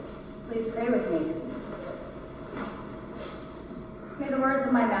Please pray with me. May the words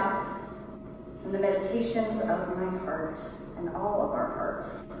of my mouth and the meditations of my heart and all of our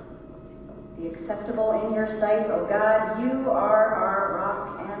hearts be acceptable in your sight, O God. You are our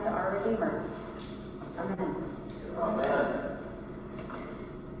rock and our Redeemer. Amen. Amen.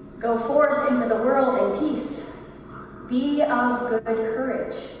 Go forth into the world in peace. Be of good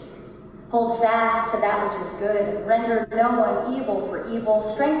courage. Hold fast to that which is good. Render no one evil for evil.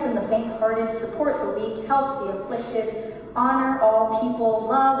 Strengthen the faint-hearted. Support the weak. Help the afflicted. Honor all people.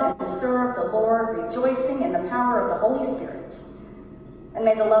 Love and serve the Lord, rejoicing in the power of the Holy Spirit. And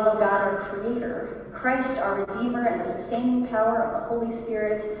may the love of God, our Creator, Christ, our Redeemer, and the sustaining power of the Holy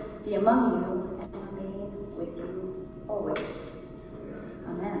Spirit be among you and remain with you always.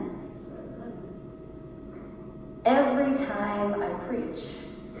 Amen. Every time I preach,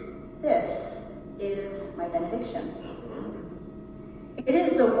 this is my benediction. It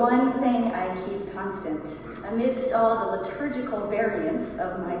is the one thing I keep constant amidst all the liturgical variants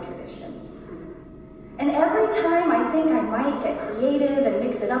of my tradition. And every time I think I might get creative and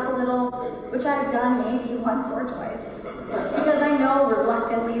mix it up a little, which I've done maybe once or twice, because I know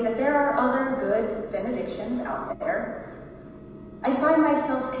reluctantly that there are other good benedictions out there, I find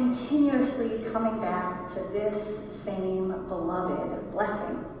myself continuously coming back to this same beloved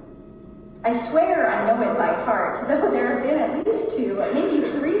blessing. I swear I know it by heart, though there have been at least 2,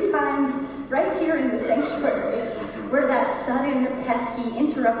 maybe 3 times right here in the sanctuary, where that sudden, pesky,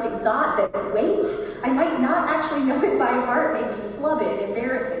 interrupting thought that, wait, I might not actually know it by heart made me flub it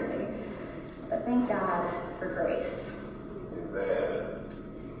embarrassingly. But thank God for grace. Amen.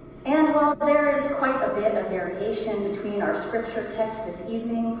 And while there is quite a bit of variation between our scripture text this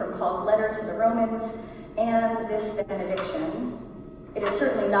evening from Paul's letter to the Romans and this benediction, it is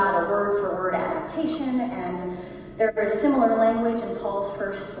certainly not a word-for-word adaptation, and there is similar language in Paul's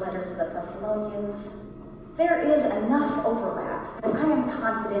first letter to the Thessalonians. There is enough overlap, and I am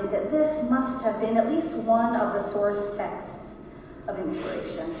confident that this must have been at least one of the source texts of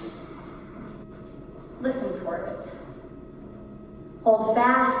inspiration. Listen for it. Hold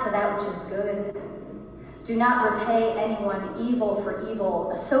fast to that which is good. Do not repay anyone evil for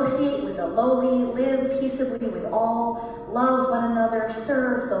evil. Associate with the lowly. Live peaceably with all. Love one another.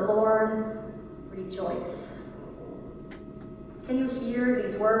 Serve the Lord. Rejoice. Can you hear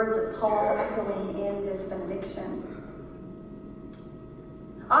these words of Paul echoing in this benediction?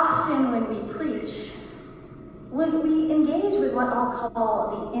 Often when we preach, we engage with what I'll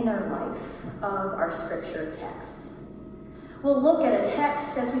call the inner life of our scripture texts. We'll look at a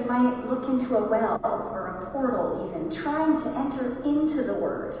text as we might look into a well or a portal even, trying to enter into the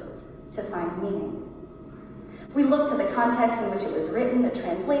word to find meaning. We look to the context in which it was written, the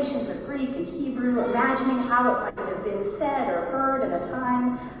translations of Greek and Hebrew, imagining how it might have been said or heard in a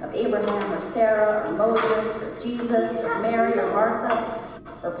time of Abraham or Sarah or Moses or Jesus or Mary or Martha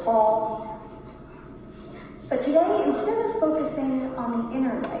or Paul. But today, instead of focusing on the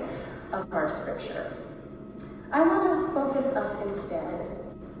inner life of our scripture, I want to focus us instead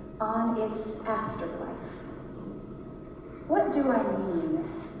on its afterlife. What do I mean,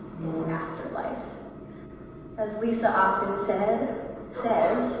 its afterlife? As Lisa often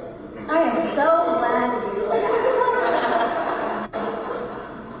says, I am so glad you asked.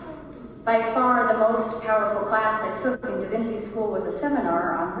 By far the most powerful class I took in divinity school was a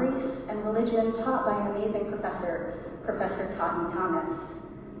seminar on race and religion taught by an amazing professor, Professor Totten Thomas.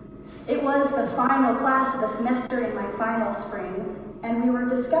 It was the final class of the semester in my final spring, and we were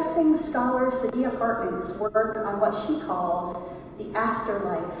discussing scholar Sadia Hartman's work on what she calls the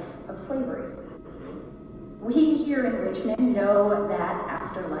afterlife of slavery. We here in Richmond know that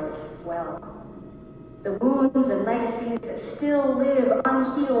afterlife well. The wounds and legacies that still live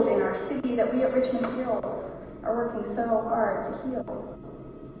unhealed in our city that we at Richmond Hill are working so hard to heal.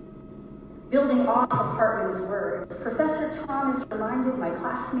 Building off of Hartman's words, Professor Thomas reminded my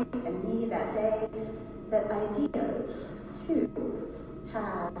classmates and me that day that ideas, too,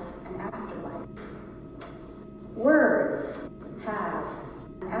 have an afterlife. Words have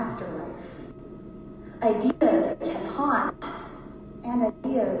an afterlife. Ideas can haunt, and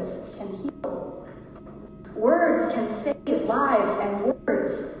ideas can heal. Words can save lives, and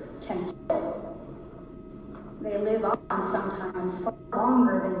words can kill. They live on sometimes far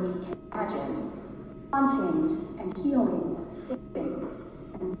longer than we can imagine, haunting and healing, saving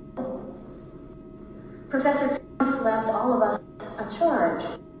and healing. Professor Thomas left all of us a charge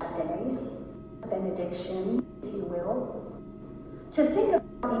that day, a benediction, if you will, to think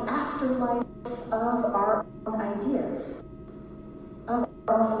about the afterlife of our own ideas, of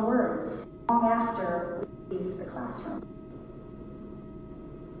our own words, long after we leave the classroom.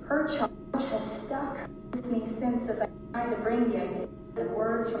 Her charge has stuck with me since as I try to bring the ideas and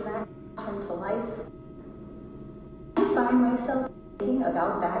words from that classroom to life. I find myself thinking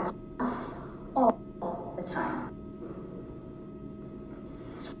about that class all the time.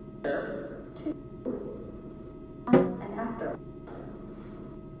 Scripture, too, and afterlife.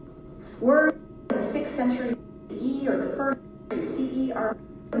 Words in the 6th century CE or the 1st century CE are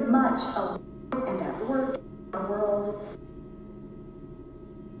very much alive and at work in our world.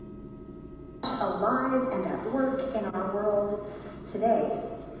 Alive and at work in our world today.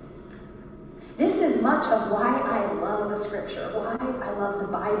 This is much of why I love Scripture, why I love the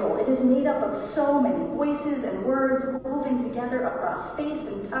Bible. It is made up of so many voices and words woven together across space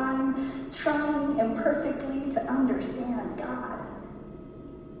and time, trying imperfectly to understand God.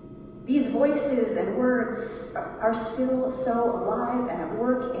 These voices and words are still so alive and at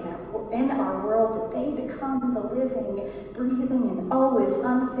work in our world that they become the living, breathing, and always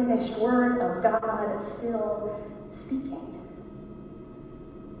unfinished Word of God still speaking.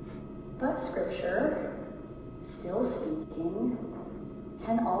 But Scripture, still speaking,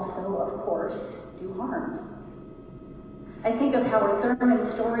 can also, of course, do harm. I think of Howard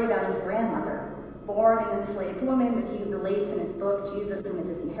Thurman's story about his grandmother, born an enslaved woman that he relates in his book, Jesus and the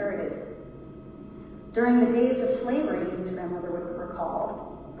Disinherited. During the days of slavery, his grandmother would recall,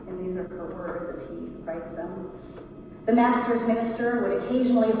 and these are her words as he writes them, the master's minister would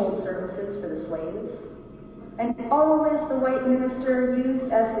occasionally hold services for the slaves, and always the white minister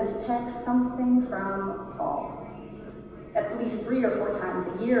used as his text something from Paul. At least 3 or 4 times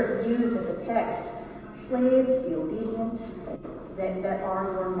a year, he used as a text, slaves, be obedient, that are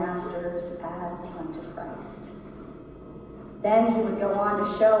your masters as unto Christ. Then he would go on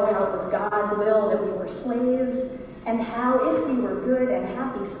to show how it was God's will that we were slaves, and how if we were good and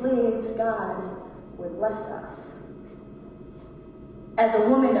happy slaves, God would bless us. As a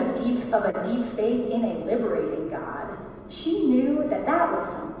woman of a deep faith in a liberating God, she knew that that was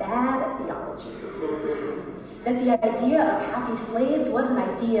some bad theology. That the idea of happy slaves was an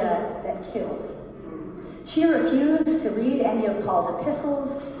idea that killed. She refused to read any of Paul's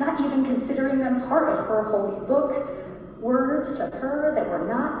epistles, not even considering them part of her holy book, words to her that were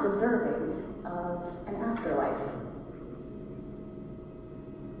not deserving of an afterlife.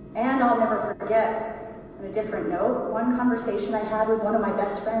 And I'll never forget, on a different note, one conversation I had with one of my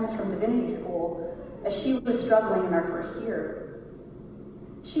best friends from divinity school as she was struggling in our first year.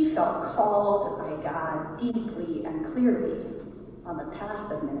 She felt called by God deeply and clearly on the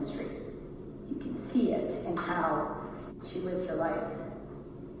path of ministry. You can see it in how she lives her life.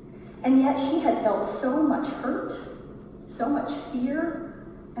 And yet she had felt so much hurt, so much fear,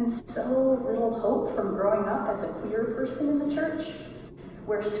 and so little hope from growing up as a queer person in the church,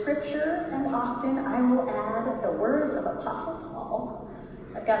 where Scripture, and often I will add the words of Apostle Paul.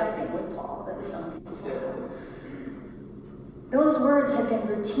 I've got a thing with Paul that some people do. Those words have been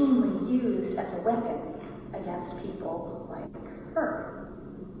routinely used as a weapon against people like her.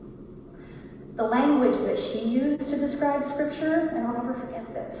 The language that she used to describe Scripture, and I'll never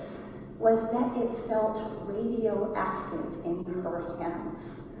forget this, was that it felt radioactive in her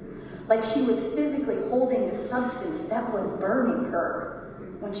hands. Like she was physically holding a substance that was burning her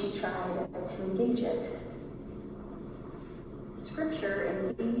when she tried to engage it. Scripture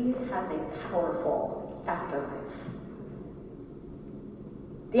indeed has a powerful afterlife.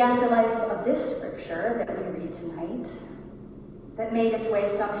 The afterlife of this Scripture that we read tonight, that made its way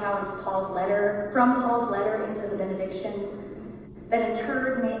somehow into from Paul's letter into the benediction, that in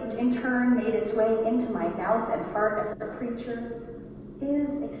turn made its way into my mouth and heart as a preacher,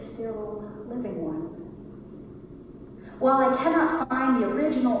 is a still living one. While I cannot find the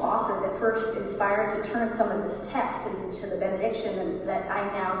original author that first inspired to turn some of this text into the benediction and that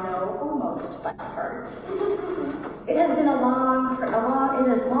I now know almost by heart, it has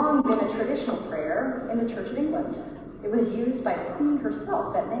long been a traditional prayer in the Church of England. It was used by the Queen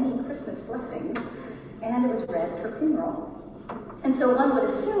herself at many Christmas blessings, and it was read at her funeral. And so one would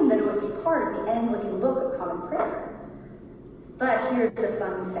assume that it would be part of the Anglican Book of Common Prayer. But here's a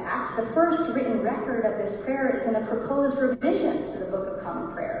fun fact. The first written record of this prayer is in a proposed revision to the Book of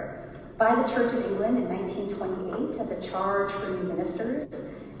Common Prayer by the Church of England in 1928 as a charge for new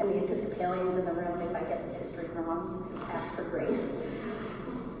ministers. And the Episcopalians in the room, if I get this history wrong, ask for grace.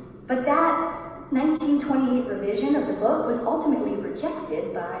 But that 1928 revision of the book was ultimately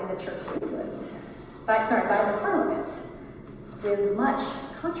rejected by the Church of England, by the Parliament, with much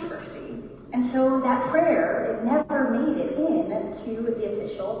controversy. And so that prayer, it never made it into the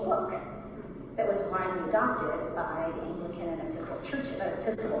official book that was widely adopted by Anglican and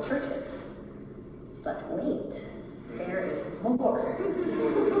Episcopal churches. But wait, there is more.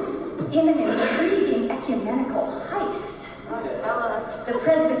 in an intriguing ecumenical heist. The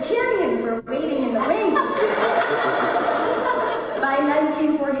Presbyterians were waiting in the wings. By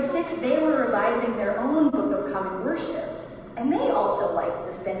 1946, they were revising their own Book of Common Worship. And they also liked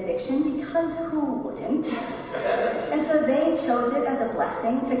this benediction because who wouldn't? And so they chose it as a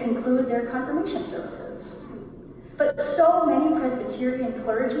blessing to conclude their confirmation services. But so many Presbyterian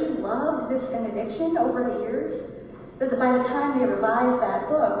clergy loved this benediction over the years that by the time they revised that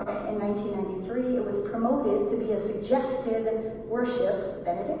book in 1993, it was promoted to be a suggested worship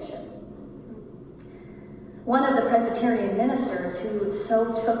benediction. One of the Presbyterian ministers who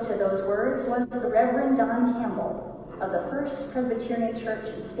so took to those words was the Reverend Don Campbell of the First Presbyterian Church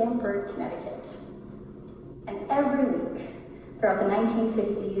in Stamford, Connecticut. And every week, throughout the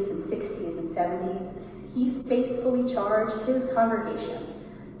 1950s and 60s and 70s, he faithfully charged his congregation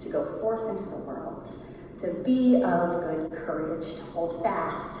to go forth into the world, to be of good courage, to hold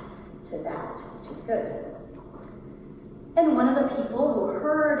fast to that which is good. And one of the people who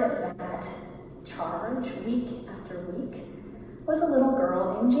heard that charge week after week was a little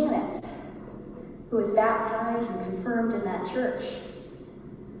girl named Janet, who was baptized and confirmed in that church.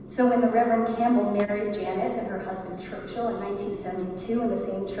 So when the Reverend Campbell married Janet and her husband Churchill in 1972 in the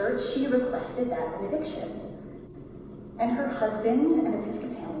same church, she requested that benediction. And her husband, an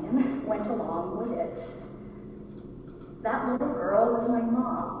Episcopalian, went along with it. That little girl was my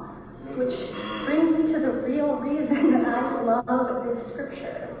mom, which brings me to the real reason that I love this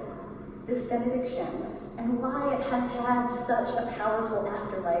scripture, this benediction, and why it has had such a powerful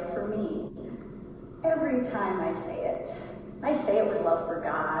afterlife for me. Every time I say it with love for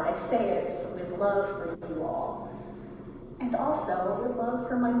God. I say it with love for you all. And also with love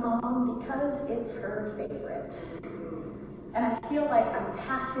for my mom because it's her favorite. And I feel like I'm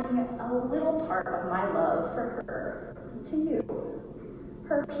passing a little part of my love for her to you.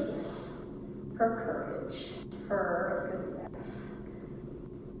 Her peace, her courage, her goodness.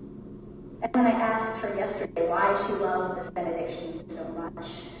 And when I asked her yesterday why she loves this benediction so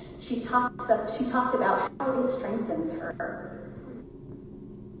much, she talked about how it strengthens her.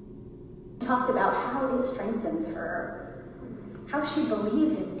 She talked about how it strengthens her, how she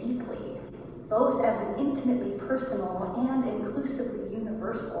believes it deeply, both as an intimately personal and inclusively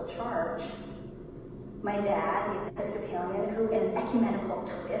universal charge. My dad, the Episcopalian, who in an ecumenical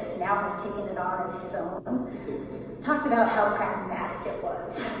twist now has taken it on as his own, talked about how pragmatic it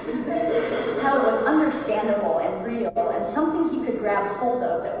was, how it was understandable and real, and something he could grab hold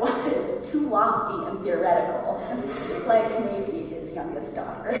of that wasn't too lofty and theoretical, like maybe his youngest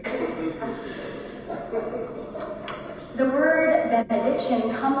daughter. The word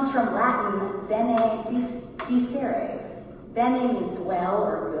benediction comes from Latin benedicere. Bene means well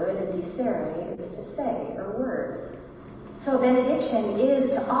or good, and dicere is to say or word. So benediction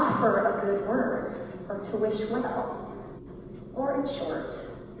is to offer a good word, or to wish well, or in short,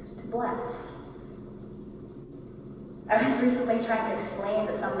 to bless. I was recently trying to explain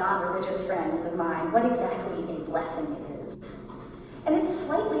to some non-religious friends of mine what exactly a blessing is. And it's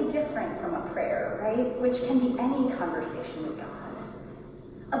slightly different from a prayer, right? Which can be any conversation with God.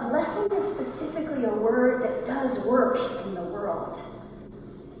 A blessing is specifically a word that does work in the world.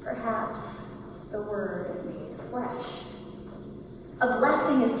 Perhaps the word made flesh. A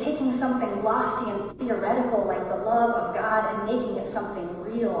blessing is taking something lofty and theoretical like the love of God and making it something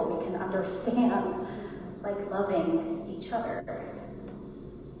real we can understand, like loving each other.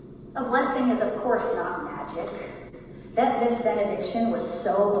 A blessing is, of course, not magic. That this benediction was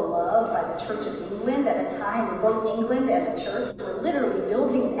so beloved by the Church of England at a time when both England and the Church were literally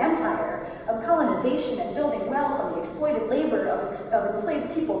building an empire of colonization and building wealth on the exploited labor of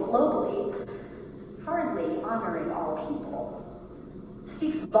enslaved people globally, hardly honoring all people,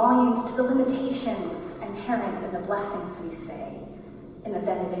 speaks volumes to the limitations inherent in the blessings we say, in the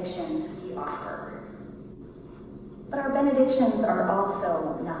benedictions we offer. But our benedictions are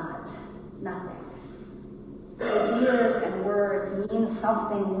also not nothing. Ideas and words mean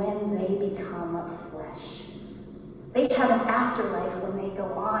something when they become flesh. They have an afterlife when they go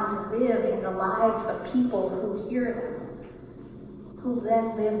on to live in the lives of people who hear them, who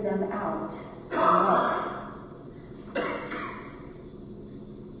then live them out in love.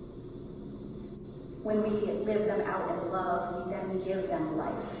 When we live them out in love, we then give them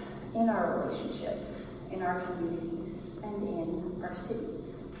life in our relationships, in our communities, and in our cities.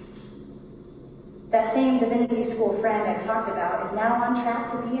 That same divinity school friend I talked about is now on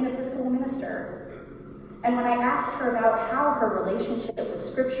track to be an Episcopal minister. And when I asked her about how her relationship with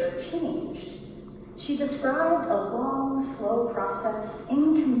Scripture changed, she described a long, slow process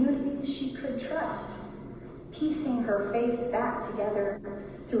in communities she could trust, piecing her faith back together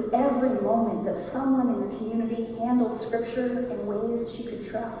through every moment that someone in the community handled Scripture in ways she could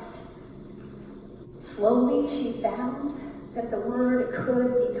trust. Slowly, she found that the Word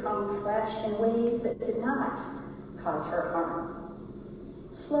could become flesh in ways that did not cause her harm.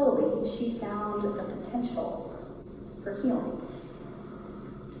 Slowly, she found the potential for healing.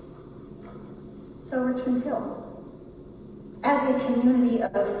 So, Richmond Hill, as a community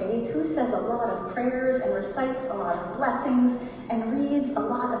of faith who says a lot of prayers and recites a lot of blessings and reads a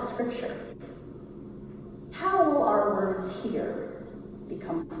lot of Scripture, how will our words here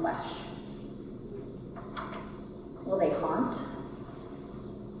become flesh? Will they haunt?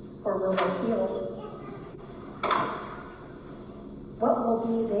 Or will they heal? What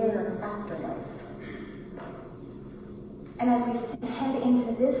will be their afterlife? And as we head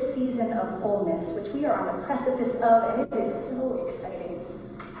into this season of fullness, which we are on the precipice of, and it is so exciting,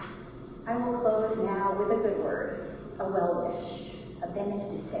 I will close now with a good word, a well-wish, a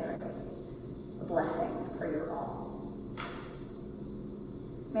benediction, a blessing for your all.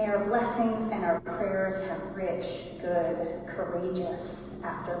 May our blessings and our prayers have rich, good, courageous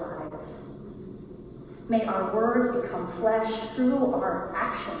afterlives. May our words become flesh through our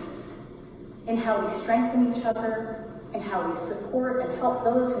actions, in how we strengthen each other, and how we support and help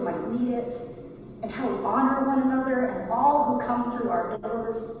those who might need it, and how we honor one another and all who come through our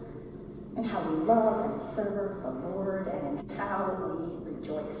doors, and how we love and serve the Lord, and in how we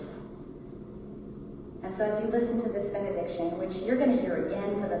rejoice. And so as you listen to this benediction, which you're going to hear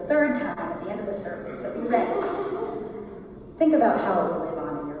again for the third time at the end of the service, so be ready. Think about how it will live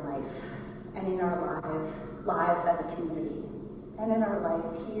on in your life, and in our lives as a community, and in our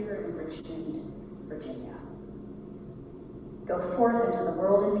life here in Richmond, Virginia. Go forth into the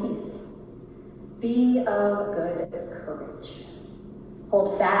world in peace. Be of good courage.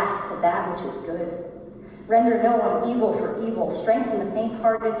 Hold fast to that which is good. Render no one evil for evil. Strengthen the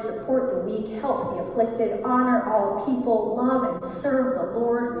faint-hearted. Support the weak. Help the afflicted. Honor all people. Love and serve the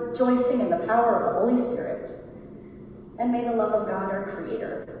Lord, rejoicing in the power of the Holy Spirit. And may the love of God, our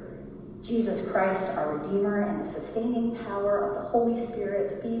Creator, Jesus Christ, our Redeemer, and the sustaining power of the Holy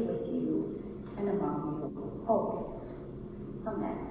Spirit be with you and among you always. Amen.